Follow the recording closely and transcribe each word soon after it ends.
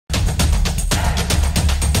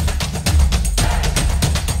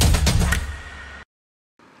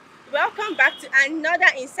Welcome back to another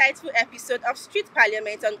insightful episode of Street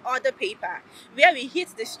Parliament on Other Paper, where we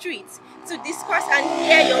hit the streets to discuss and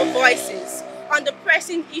hear your voices on the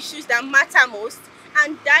pressing issues that matter most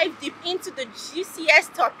and dive deep into the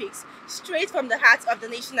juiciest topics straight from the heart of the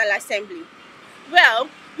National Assembly. Well,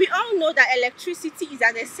 we all know that electricity is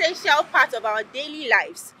an essential part of our daily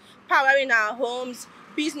lives, powering our homes,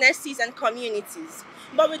 businesses, and communities.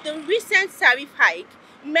 But with the recent tariff hike,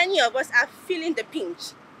 many of us are feeling the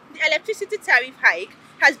pinch. The electricity tariff hike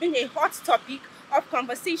has been a hot topic of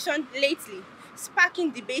conversation lately,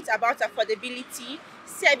 sparking debate about affordability,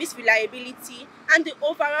 service reliability, and the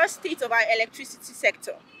overall state of our electricity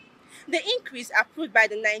sector. The increase approved by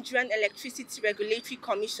the Nigerian Electricity Regulatory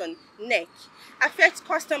Commission (NEC) affects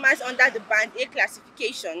customers under the Band A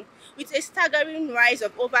classification with a staggering rise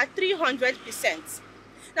of over 300%.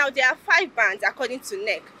 Now, there are 5 bands according to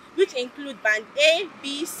NEC, which include Band A,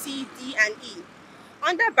 B, C, D, and E.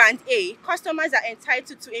 Under Band A, customers are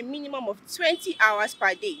entitled to a minimum of 20 hours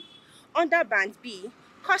per day. Under Band B,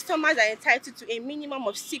 customers are entitled to a minimum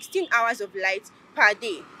of 16 hours of light per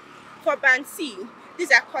day. For Band C, these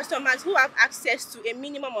are customers who have access to a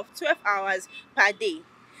minimum of 12 hours per day.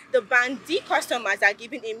 The Band D customers are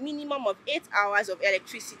given a minimum of 8 hours of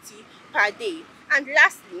electricity per day. And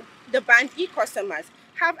lastly, the Band E customers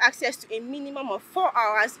have access to a minimum of 4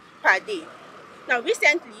 hours per day. Now,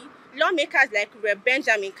 recently, lawmakers like Rev.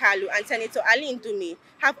 Benjamin Kalu and Senator Ali Ndume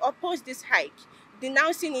have opposed this hike,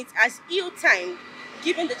 denouncing it as ill-timed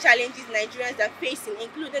given the challenges Nigerians are facing,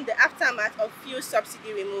 including the aftermath of fuel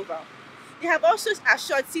subsidy removal. They have also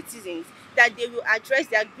assured citizens that they will address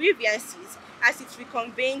their grievances as it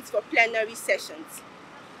reconvenes for plenary sessions.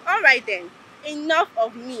 All right then, enough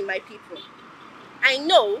of me, my people. I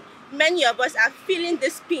know many of us are feeling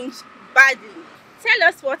this pinch badly. Tell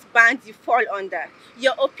us what band you fall under.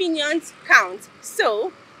 Your opinions count,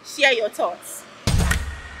 so share your thoughts.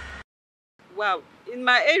 Well, in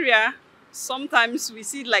my area, sometimes we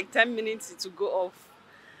see like 10 minutes to go off.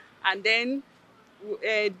 And then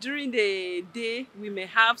during the day, we may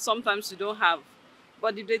have, sometimes we don't have.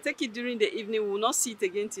 But if they take it during the evening, we will not see it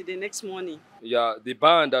again till the next morning. Yeah, the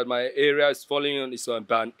band that my area is falling on is on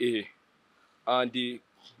Band A. And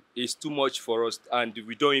it's too much for us, and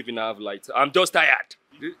we don't even have lights. I'm just tired.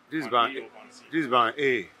 This band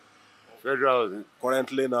A, federal housing.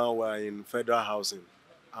 Currently now we're in federal housing,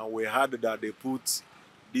 and we heard that they put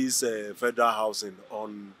this federal housing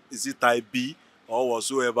on, is it type B or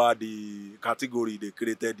whatsoever the category they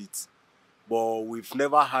created it. But we've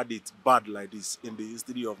never had it bad like this in the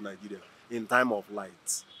history of Nigeria in time of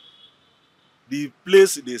lights. The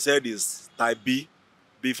place they said is type B.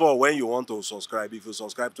 Before, when you want to subscribe, if you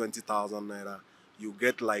subscribe 20,000 naira, you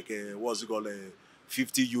get like a,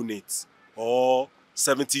 50 units or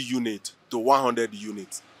 70 units to 100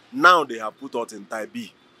 units. Now they have put out in type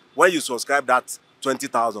B. When you subscribe that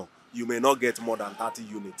 20,000, you may not get more than 30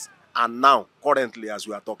 units. And now, currently, as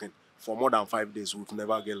we are talking, for more than 5 days, we've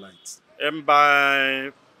never get lights.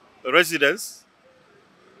 By residence,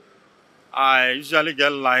 I usually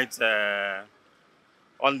get light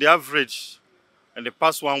on the average. In the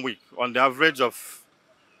past 1 week, on the average of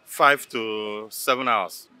 5 to 7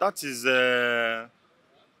 hours. That is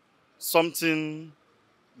something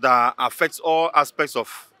that affects all aspects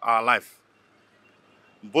of our life,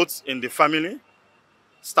 both in the family.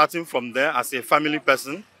 Starting from there, as a family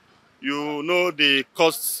person, you know the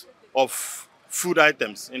costs of food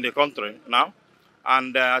items in the country now.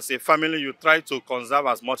 And as a family, you try to conserve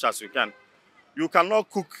as much as you can. You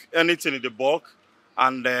cannot cook anything in the bulk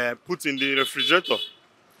and put in the refrigerator.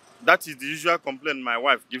 That is the usual complaint my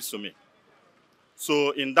wife gives to me.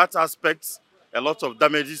 So in that aspect, a lot of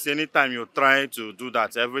damages anytime you try to do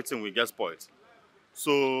that, everything will get spoiled.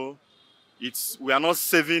 So we are not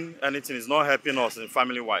saving anything, it's not helping us in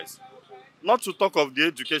family-wise. Not to talk of the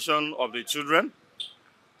education of the children.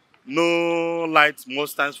 No light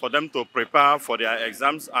most times for them to prepare for their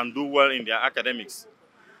exams and do well in their academics.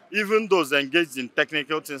 Even those engaged in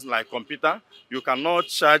technical things like computer, you cannot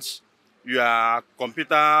charge your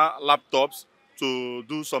computer laptops to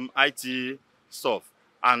do some IT stuff,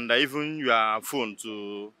 and even your phone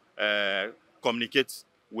to communicate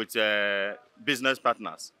with business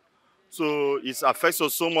partners. So it affects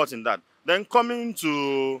us so much in that. Then coming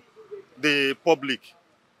to the public,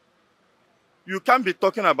 you can't be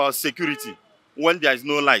talking about security when there is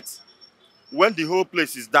no light. When the whole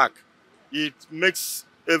place is dark, it makes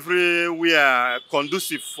everywhere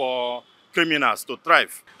conducive for criminals to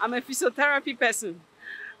thrive. I'm a physiotherapy person.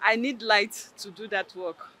 I need light to do that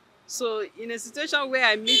work. So in a situation where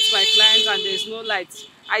I meet my clients and there's no light,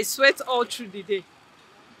 I sweat all through the day.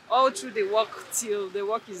 all through the work till the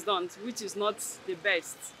work is done, which is not the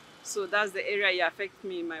best. So that's the area it affects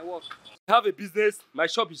me in my work. I have a business. My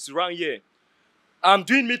shop is around here. I'm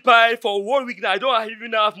doing meat pie for 1 week now. I don't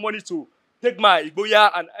even have money to take my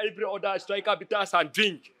Igboya and every other striker bitters and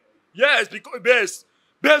drink. Yes, because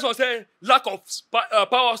based on say lack of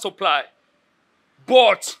power supply.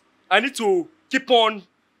 But I need to keep on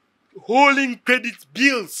holding credit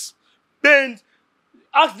bills. Then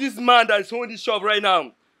ask this man that is owning this shop right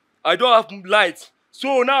now. I don't have light.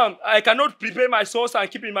 So now I cannot prepare my sauce and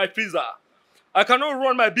keep in my freezer. I cannot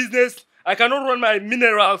run my business. I cannot run my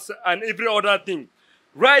minerals and every other thing.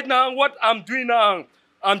 Right now, what I'm doing now,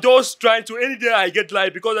 I'm just trying to, any day I get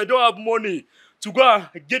light because I don't have money to go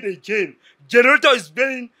and get a chain. Generator is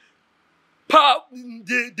very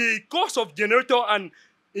the cost of generator and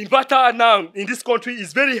inverter now in this country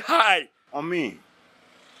is very high. On me,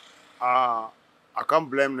 I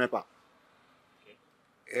can't blame NEPA.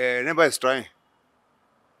 NEPA is trying.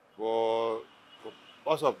 For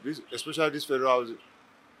because of this, especially this federal housing,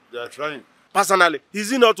 they are trying. Personally,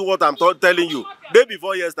 is it not what I'm telling you? Day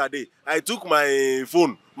before yesterday, I took my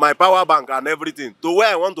phone, my power bank and everything to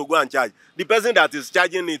where I want to go and charge. The person that is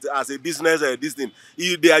charging it as a business, this thing,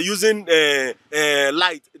 they are using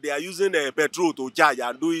light, they are using petrol to charge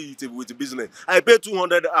and do it with business. I paid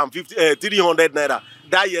 250, 300 naira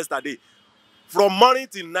that yesterday. From morning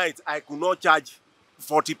till night, I could not charge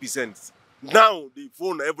 40%. Now the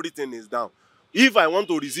phone, everything is down. If I want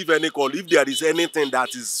to receive any call, if there is anything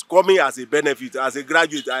that is coming as a benefit, as a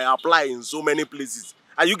graduate, I apply in so many places.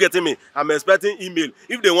 Are you getting me? I'm expecting email.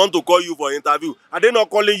 If they want to call you for interview, are they not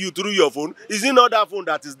calling you through your phone? Is it not that phone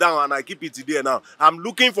that is down and I keep it there now? I'm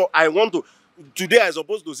looking for, today I'm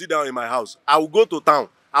supposed to sit down in my house. I will go to town.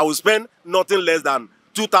 I will spend nothing less than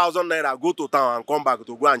 2,000 naira, go to town and come back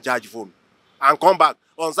to go and charge phone. And come back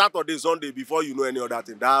on Saturday, Sunday, before you know any other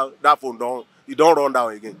thing. That phone don't run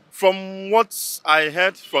down again. From what I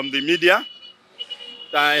heard from the media,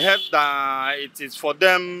 I heard that it is for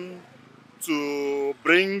them to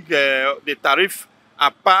bring the tariff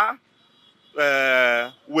at par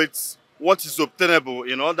with what is obtainable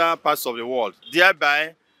in other parts of the world,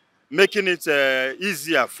 thereby making it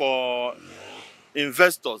easier for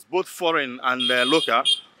investors, both foreign and local,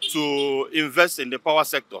 to invest in the power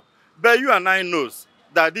sector. But you and I know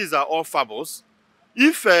that these are all fables.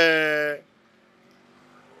 If the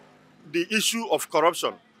issue of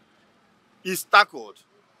corruption is tackled,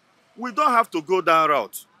 we don't have to go down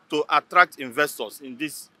route to attract investors in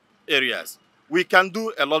these areas. We can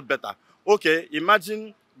do a lot better. Okay,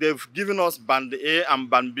 imagine they've given us band A and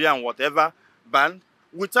band B and whatever band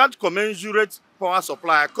without commensurate power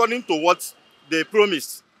supply according to what they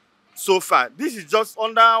promised so far. This is just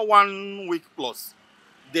under 1 week plus.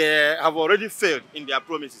 They have already failed in their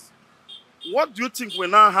promises. What do you think will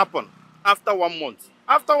now happen after 1 month?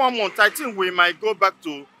 After 1 month, I think we might go back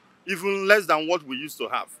to even less than what we used to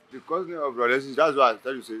have. The costing of relations, that's why I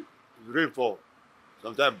tell you, say, rainfall,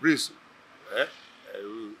 sometimes breeze,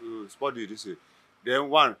 we spot it this way. Then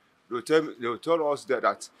one, they will tell us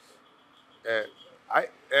that they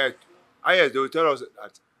will tell us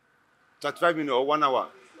that 35 minutes or 1 hour,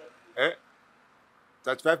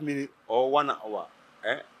 35 minutes or 1 hour,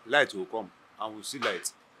 light will come and we'll see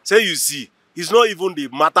light. Say you see, it's not even the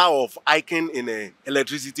matter of hiking in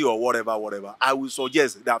electricity or whatever. I will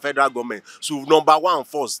suggest that federal government should number one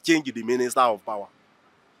first change the minister of power.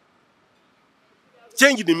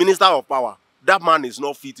 Change the minister of power. That man is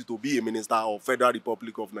not fit to be a minister of Federal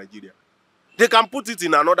Republic of Nigeria. They can put it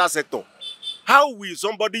in another sector. How will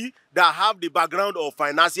somebody that have the background of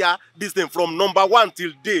financial, this thing from number one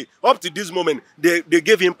till day, up to this moment, they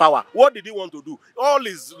gave him power. What did he want to do? All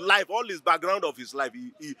his life, all his background of his life,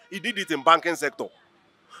 he did it in banking sector.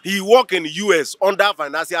 He worked in the US under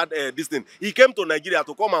financial this thing. He came to Nigeria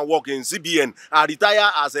to come and work in CBN and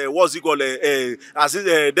retire as a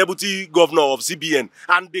deputy governor of CBN.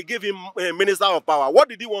 And they gave him minister of power. What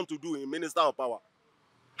did he want to do in minister of power?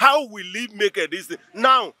 How will he make this thing?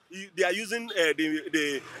 Now they are using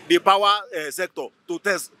the power sector to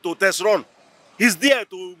test run. He's there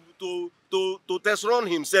to test run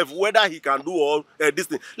himself whether he can do all this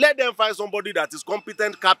thing. Let them find somebody that is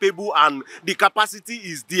competent, capable, and the capacity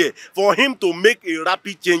is there for him to make a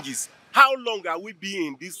rapid changes. How long are we being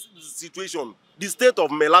in this situation? The state of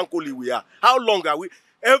melancholy we are. How long are we?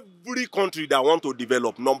 Every country that want to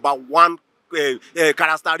develop, number one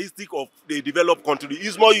characteristic of the developed country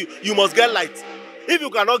is more you must get light. If you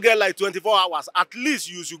cannot get light 24 hours, at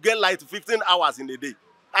least you should get light 15 hours in a day.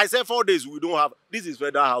 I said 4 days we don't have. This is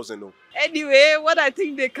federal housing. No. Anyway, what I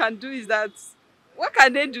think they can do is that, what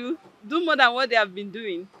can they do? Do more than what they have been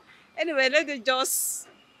doing. Anyway, let them just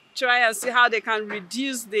try and see how they can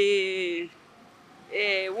reduce the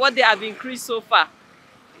what they have increased so far,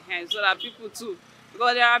 so that people too,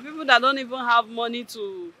 because there are people that don't even have money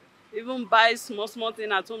to even buy small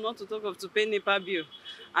thing at home, not to talk of to pay NEPA bill.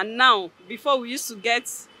 And now, before we used to get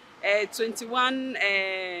 21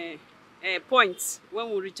 points when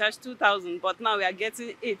we recharge 2,000, but now we are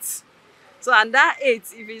getting 8. So, and that 8,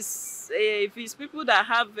 if it's people that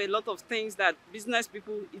have a lot of things that business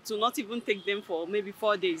people, it will not even take them for maybe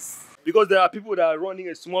 4 days. Because there are people that are running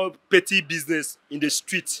a small petty business in the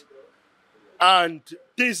street, and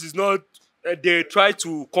things is not, they try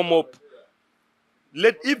to come up.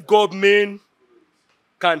 If government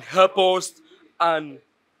can help us and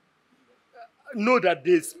know that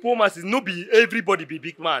this poor masses, no be everybody be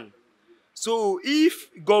big man. So if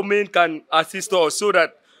government can assist us so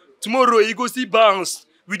that tomorrow you go see bounce,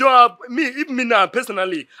 we don't have, even me now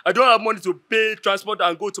personally, I don't have money to pay transport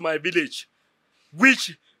and go to my village,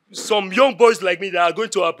 which some young boys like me that are going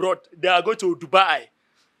to abroad, they are going to Dubai.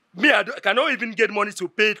 Me, I cannot even get money to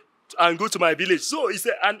pay and go to my village. So it's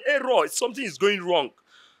an error. Something is going wrong.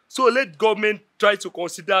 So let government try to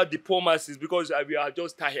consider the poor masses, because we are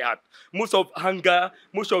just tired. Most of hunger,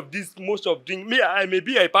 most of this, most of drink. Me, I may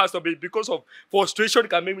be a pastor, but because of frustration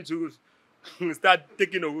can make me to start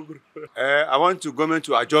taking over. I want the government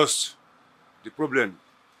to adjust the problem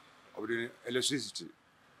of the electricity.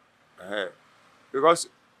 Because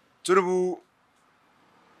Tinubu,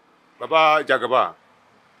 Baba Jagaba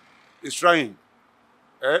is trying.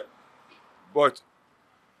 But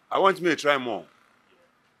I want me to try more.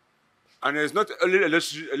 And it's not only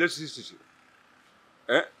electricity.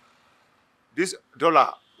 This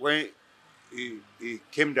dollar, when it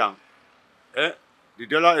came down, the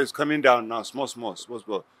dollar is coming down now, small.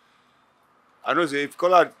 I know say if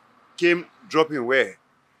dollar came dropping where,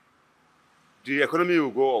 the economy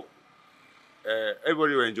will go up.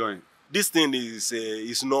 Everybody will enjoy it. This thing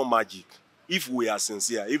is not magic. If we are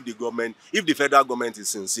sincere, if the federal government is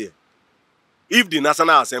sincere, if the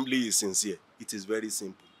National Assembly is sincere, it is very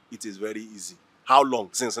simple. It is very easy. How long?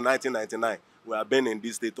 Since 1999, we have been in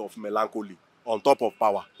this state of melancholy, on top of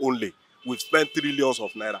power only. We've spent trillions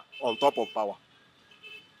of naira on top of power.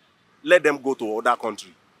 Let them go to other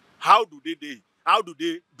country. How do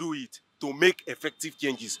they do it to make effective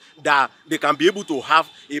changes that they can be able to have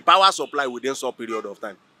a power supply within some period of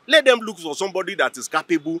time? Let them look for somebody that is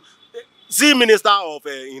capable. See Minister of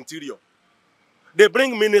Interior. They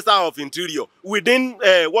bring Minister of Interior within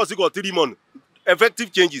 3 months.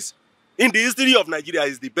 Effective changes. In the history of Nigeria,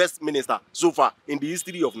 is the best minister so far in the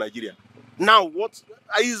history of Nigeria. Now, what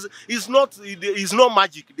is not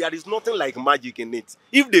magic. There is nothing like magic in it.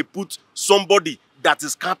 If they put somebody that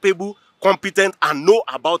is capable, competent, and know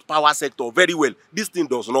about power sector very well, this thing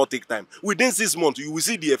does not take time. Within 6 months, you will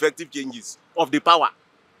see the effective changes of the power.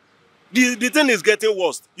 The thing is getting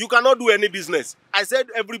worse. You cannot do any business. I said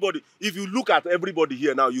everybody. If you look at everybody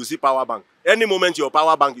here now, you see power bank. Any moment your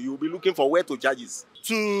power bank, you will be looking for where to charge it.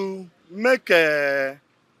 To make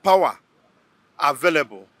power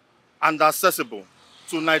available and accessible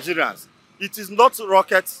to Nigerians, it is not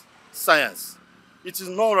rocket science. It is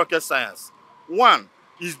not rocket science. One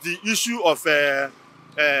is the issue of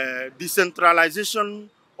decentralization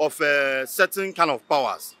of certain kind of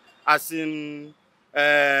powers, as in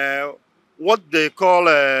what they call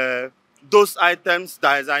those items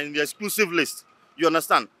that are in the exclusive list. You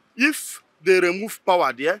understand? If they remove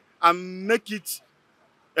power there and make it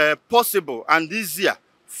possible and easier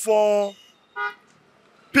for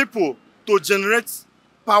people to generate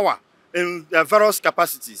power in their various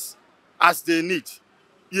capacities as they need,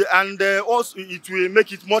 and also it will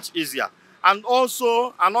make it much easier. And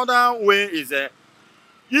also another way is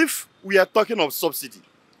if we are talking of subsidy,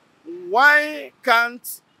 why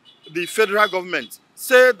can't the federal government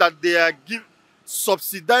say that they are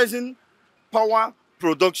subsidizing power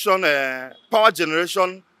production, power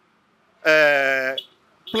generation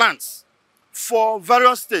plants for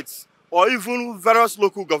various states or even various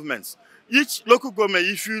local governments? Each local government,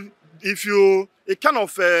 if you kind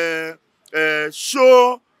of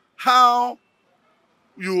show how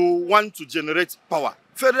you want to generate power,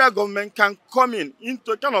 federal government can come in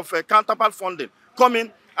into kind of counterpart funding, come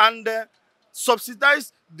in and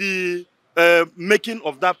subsidize the making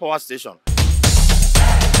of that power station.